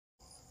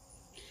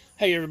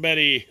Hey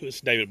everybody, this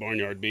is David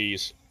Barnyard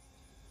Bees.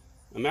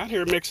 I'm out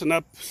here mixing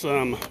up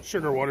some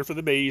sugar water for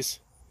the bees,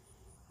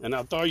 and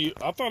I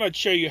thought I'd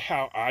show you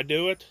how I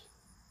do it.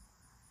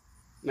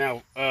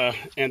 Now,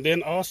 and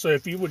then also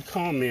if you would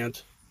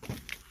comment,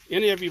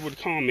 any of you would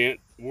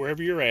comment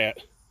wherever you're at,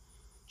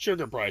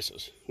 sugar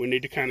prices. We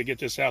need to kind of get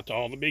this out to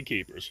all the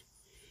beekeepers.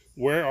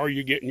 Where are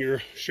you getting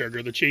your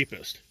sugar the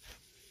cheapest?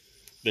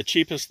 The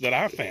cheapest that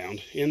I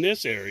found in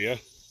this area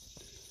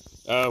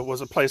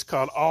was a place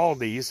called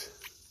Aldi's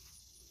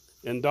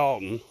in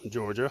Dalton,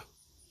 Georgia,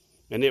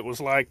 and it was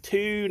like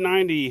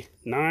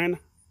 $2.99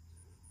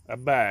 a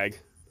bag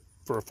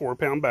for a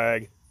 4-pound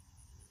bag.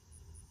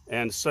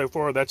 And so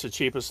far that's the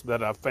cheapest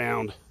that I've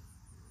found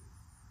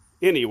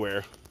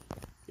anywhere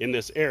in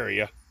this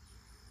area.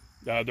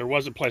 There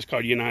was a place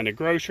called United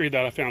Grocery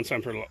that I found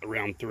some for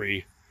around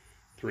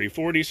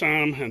 $3.40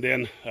 some, and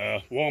then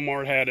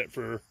Walmart had it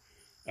for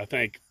I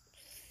think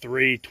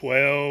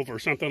 $3.12 or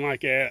something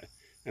like that,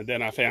 and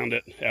then I found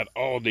it at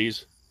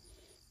Aldi's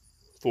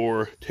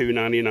for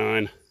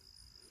 $2.99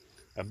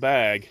 a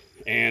bag.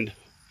 And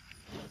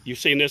you've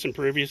seen this in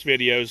previous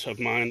videos of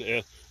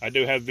mine. I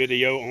do have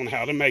video on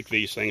how to make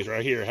these things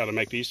right here, how to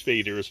make these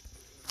feeders,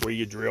 where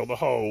you drill the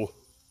hole.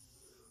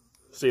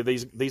 See,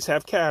 these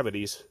have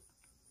cavities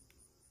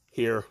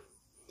here,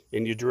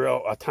 and you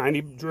drill a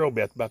tiny drill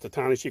bit, about the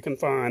tiniest you can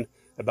find,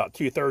 about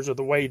 2/3 of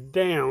the way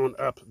down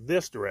up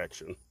this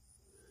direction.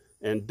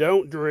 And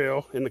don't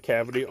drill in the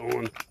cavity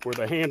on where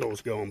the handles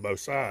go on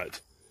both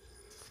sides.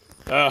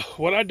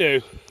 What I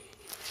do,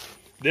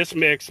 this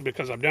mix,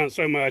 because I've done it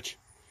so much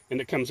and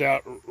it comes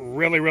out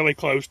really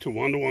close to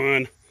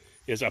 1-to-1,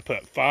 is I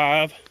put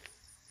 5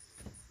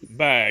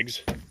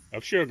 bags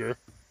of sugar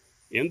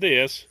in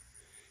this,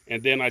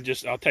 and then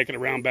I'll take it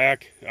around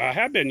back. I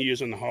have been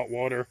using the hot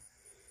water,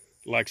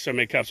 like so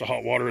many cups of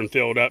hot water, and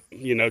filled up,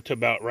 you know, to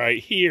about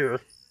right here,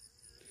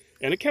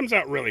 and it comes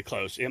out really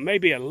close. It may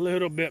be a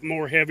little bit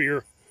more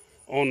heavier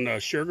on the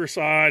sugar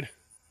side,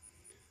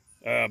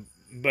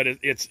 but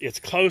it's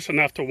close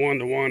enough to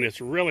 1-to-1.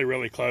 It's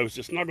really close.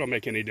 It's not going to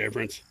make any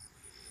difference.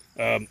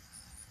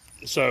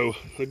 So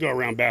I'll go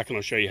around back and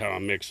I'll show you how I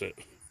mix it.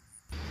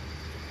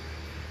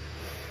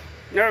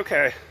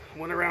 Okay,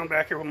 went around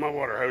back here with my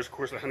water hose. Of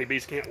course, the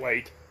honeybees can't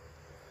wait.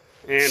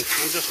 And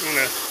I'm just going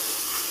to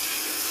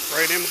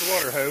spray it in with the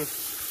water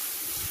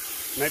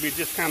hose. Maybe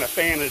just kind of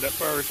fan it at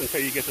first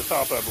until you get the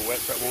top of it wet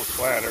so it won't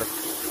splatter.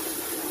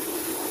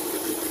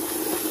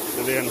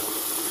 And then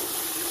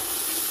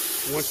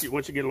once you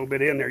get a little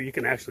bit in there, you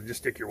can actually just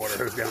stick your water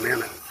hose down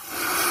in it.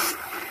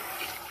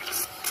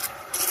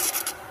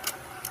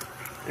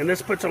 And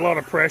this puts a lot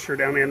of pressure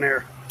down in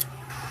there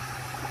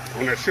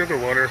on that sugar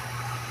water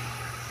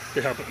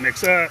to help it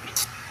mix up.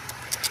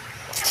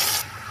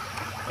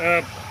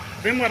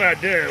 Then what I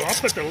do, I'll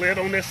put the lid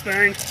on this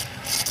thing.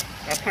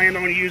 I plan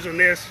on using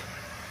this.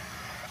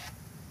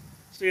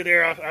 See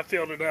there, I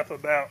filled it up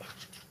about a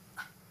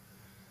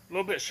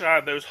little bit shy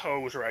of those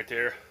holes right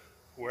there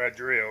where I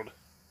drilled.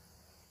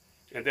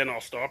 And then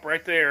I'll stop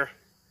right there,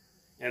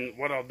 and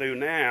what I'll do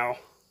now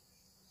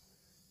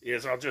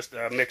is I'll just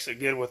mix it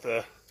good with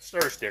a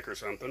stir stick or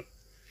something,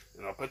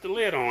 and I'll put the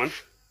lid on,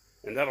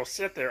 and that'll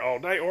sit there all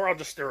day, or I'll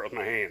just stir it with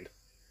my hand.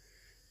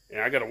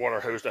 And I got a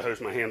water hose to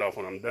hose my hand off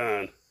when I'm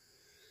done.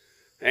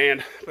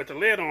 And put the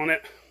lid on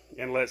it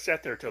and let it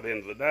sit there till the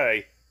end of the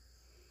day,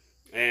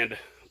 and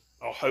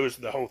I'll hose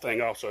the whole thing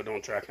off so I don't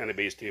attract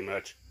honeybees too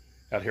much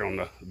out here on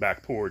the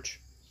back porch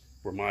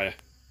where my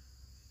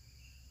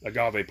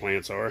agave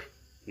plants are.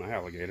 My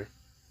alligator.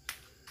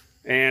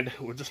 And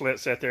we'll just let it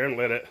sit there and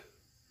let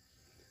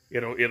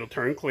it'll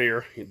turn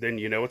clear. Then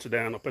you know it's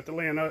done. I'll put the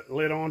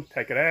lid on,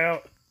 take it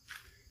out,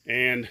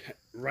 and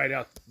right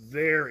out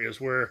there is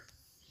where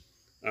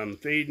I'm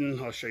feeding.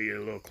 I'll show you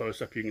a little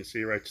close up. You can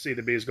see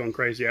the bees going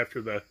crazy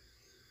after the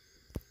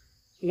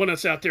one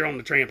that's out there on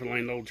the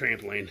trampoline, the old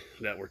trampoline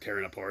that we're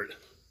tearing apart.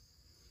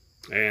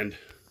 And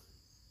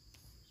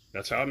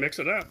that's how I mix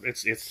it up.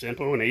 It's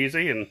simple and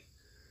easy, and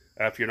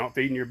if you're not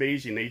feeding your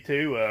bees, you need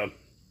to.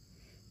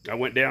 I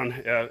went down,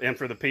 and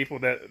for the people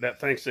that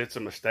thinks it's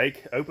a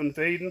mistake open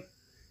feeding,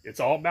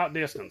 it's all about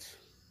distance.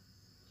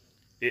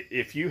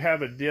 If you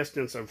have a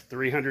distance of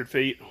 300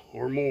 feet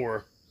or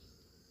more,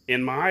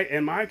 in my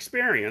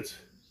experience,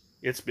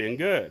 it's been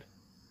good.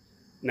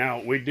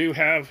 Now, we do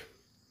have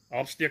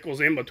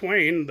obstacles in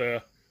between,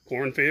 the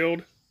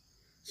cornfield,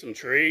 some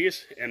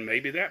trees, and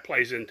maybe that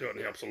plays into it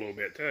and helps a little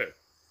bit too.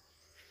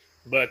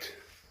 But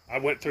I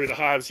went through the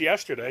hives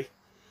yesterday.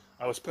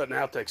 I was putting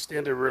out the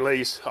extended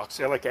release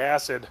oxalic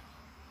acid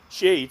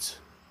sheets,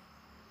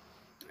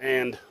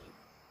 and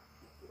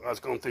I was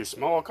going through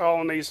small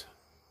colonies,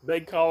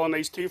 big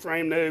colonies,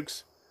 2-frame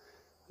nukes,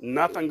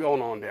 nothing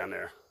going on down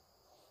there.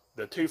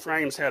 The 2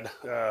 frames had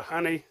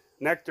honey,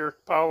 nectar,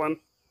 pollen.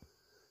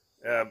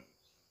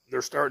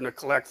 They're starting to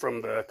collect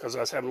from because I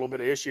was having a little bit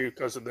of issue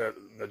because of the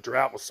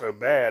drought was so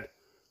bad,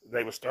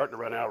 they were starting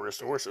to run out of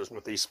resources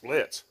with these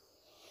splits.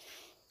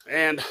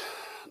 And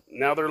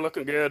now they're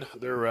looking good.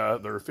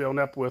 They're filling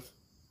up with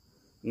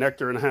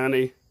nectar and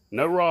honey.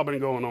 No robbing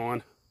going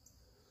on.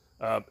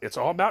 It's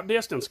all about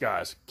distance,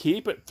 guys.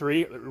 Keep it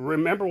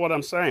remember what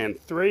I'm saying,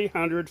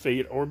 300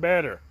 feet or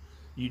better.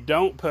 You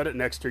don't put it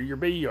next to your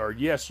bee yard.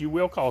 Yes, you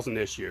will cause an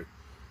issue.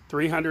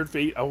 300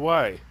 feet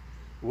away.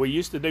 We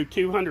used to do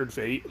 200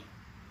 feet,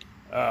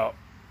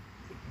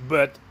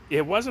 but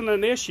it wasn't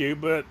an issue,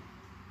 but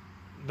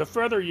the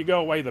further you go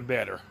away, the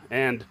better.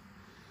 And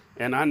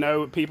I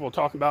know people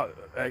talk about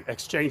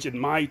exchanging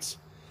mites.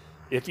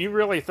 If you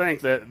really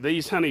think that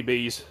these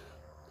honeybees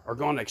are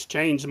going to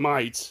exchange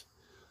mites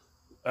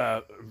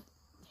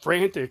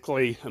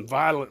frantically and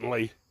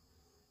violently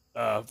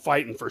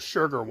fighting for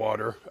sugar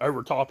water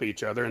over top of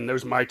each other, and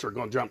those mites are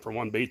going to jump from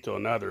one bee to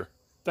another,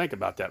 think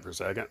about that for a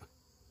second.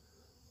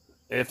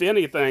 If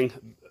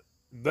anything,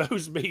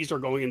 those bees are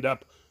going to end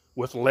up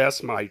with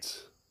less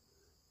mites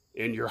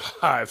in your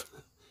hive,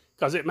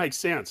 because it makes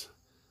sense.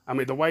 I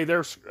mean, the way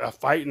they're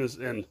fighting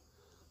and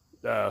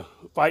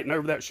fighting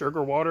over that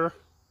sugar water,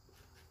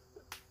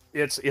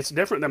 it's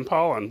different than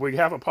pollen. We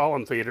have a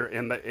pollen feeder,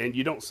 and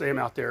you don't see them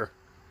out there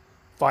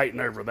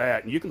fighting over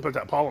that. And you can put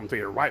that pollen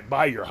feeder right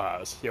by your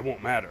hives. It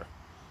won't matter.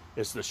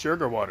 It's the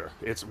sugar water.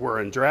 We're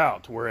in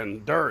drought. We're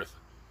in dearth.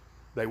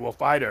 They will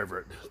fight over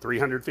it.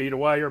 300 feet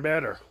away or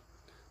better.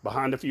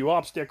 Behind a few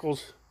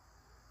obstacles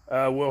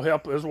will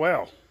help as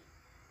well.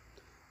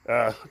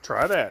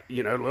 Try that.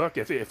 You know, look,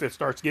 if it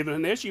starts giving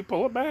an issue,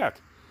 pull it back.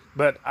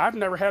 But I've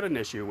never had an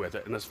issue with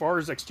it. And as far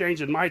as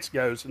exchanging mites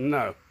goes,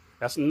 no,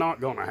 that's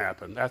not going to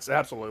happen. That's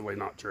absolutely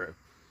not true.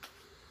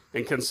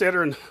 And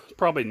considering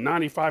probably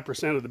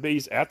 95% of the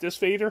bees at this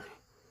feeder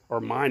are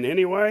mine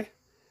anyway,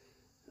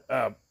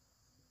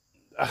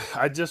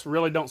 I just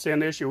really don't see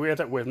an issue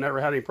with it. We've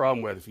never had any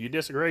problem with it. If you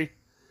disagree,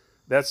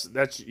 that's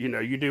you know,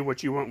 you do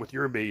what you want with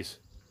your bees.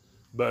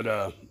 But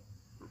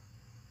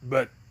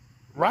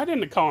write in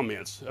the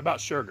comments about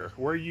sugar,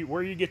 where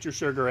you get your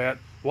sugar at,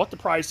 what the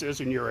price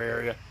is in your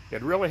area.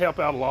 It'd really help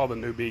out a lot of the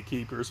new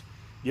beekeepers.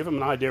 Give them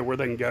an idea where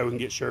they can go and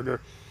get sugar.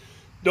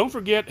 Don't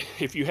forget,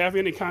 if you have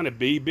any kind of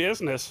bee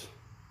business,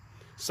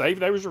 save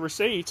those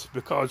receipts,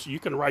 because you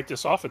can write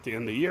this off at the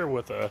end of the year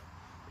with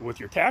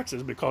your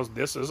taxes, because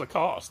this is a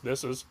cost.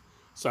 This is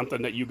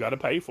something that you got to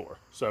pay for.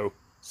 So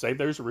save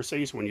those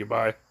receipts when you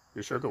buy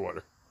your sugar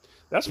water.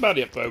 That's about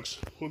it, folks.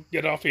 We'll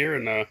get off here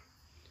and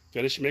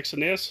finish mixing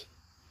this.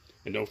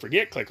 And don't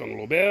forget, click on the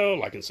little bell,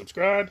 like and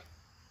subscribe.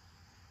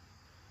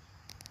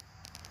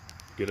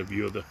 Get a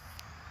view of the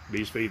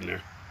bees feeding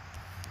there.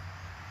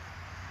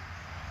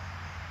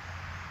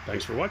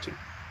 Thanks for watching.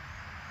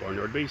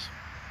 Barnyard Bees.